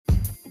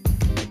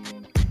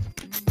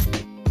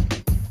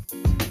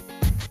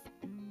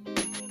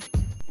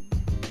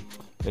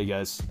Hey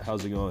guys,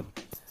 how's it going?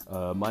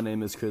 My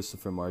name is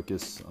Christopher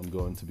Marcus. I'm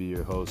going to be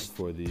your host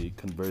for the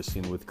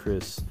Conversing with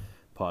Chris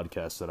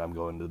podcast that I'm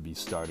going to be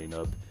starting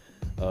up.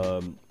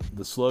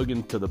 The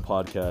slogan to the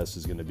podcast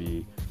is going to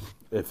be,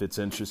 if it's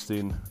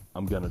interesting,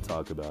 I'm going to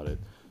talk about it.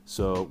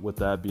 So with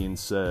that being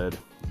said,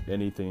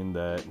 anything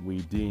that we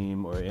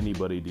deem or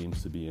anybody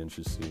deems to be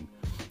interesting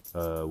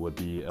would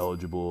be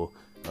eligible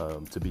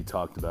to be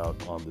talked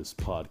about on this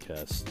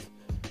podcast.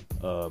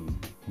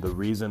 The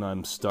reason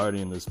I'm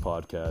starting this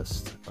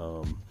podcast,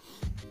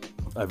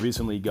 I've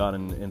recently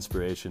gotten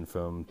inspiration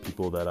from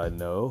people that I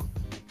know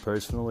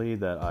personally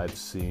that I've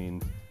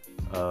seen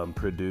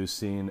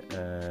producing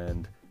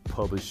and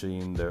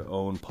publishing their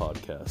own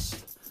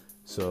podcast.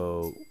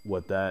 So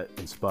what that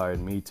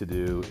inspired me to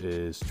do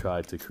is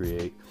try to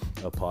create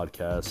a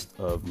podcast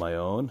of my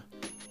own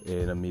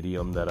in a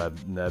medium that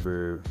I've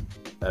never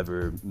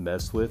ever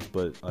messed with,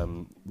 but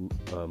I'm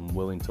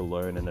willing to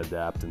learn and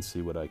adapt and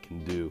see what I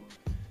can do.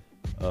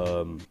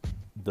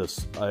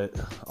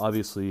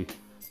 Obviously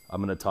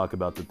I'm going to talk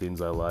about the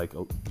things I like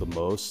the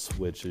most,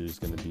 which is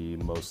going to be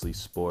mostly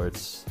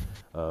sports,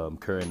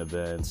 current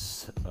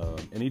events,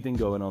 anything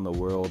going on in the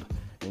world,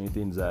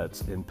 anything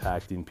that's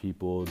impacting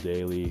people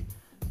daily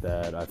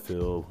that I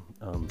feel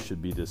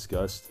should be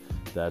discussed.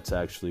 That's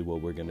actually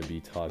what we're going to be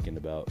talking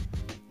about.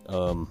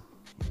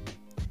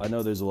 I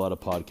know there's a lot of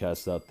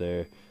podcasts out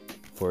there.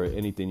 For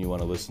anything you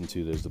want to listen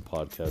to, there's a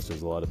podcast.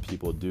 There's a lot of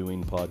people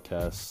doing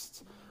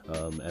podcasts,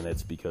 and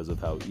it's because of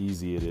how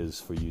easy it is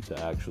for you to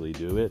actually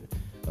do it.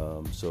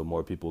 So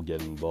more people get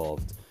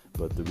involved.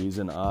 But the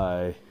reason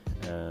I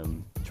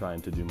am trying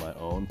to do my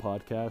own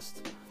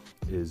podcast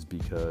is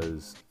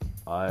because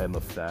I am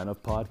a fan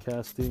of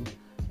podcasting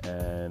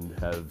and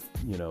have,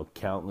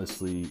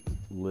 countlessly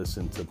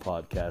listened to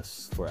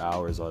podcasts for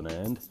hours on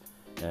end.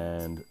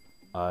 And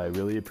I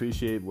really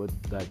appreciate what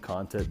that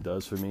content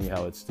does for me,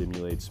 how it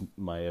stimulates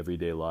my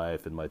everyday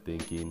life and my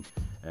thinking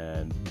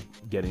and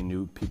getting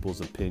new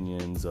people's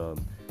opinions.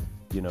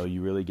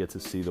 You really get to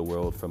see the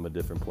world from a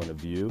different point of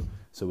view.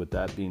 So with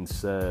that being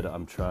said,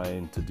 I'm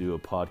trying to do a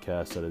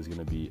podcast that is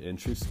going to be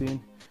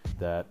interesting,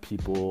 that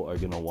people are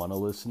going to want to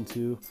listen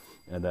to,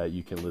 and that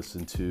you can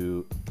listen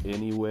to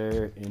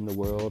anywhere in the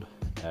world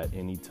at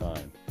any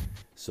time.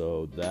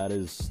 So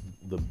that's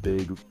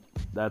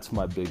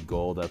my big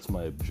goal. That's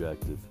my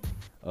objective.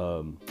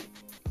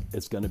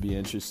 It's going to be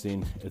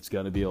interesting. It's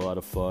going to be a lot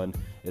of fun.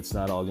 It's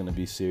not all going to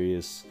be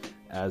serious.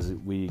 As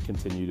we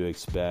continue to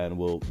expand,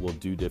 we'll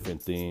do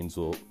different things.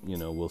 We'll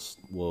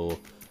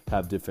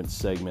have different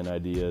segment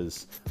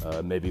ideas.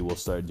 Maybe we'll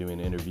start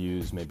doing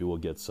interviews. Maybe we'll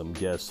get some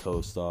guest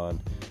hosts on.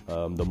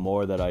 The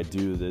more that I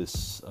do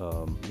this,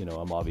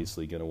 I'm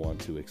obviously going to want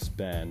to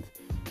expand.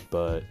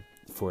 But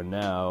for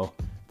now,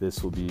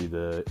 this will be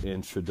the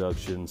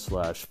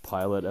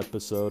introduction/pilot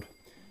episode.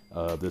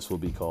 This will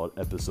be called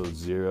episode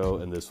 0,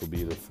 and this will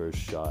be the first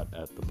shot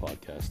at the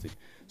podcasting.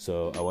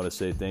 So I want to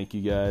say thank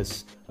you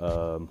guys,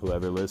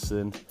 whoever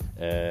listened,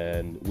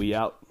 and we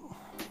out.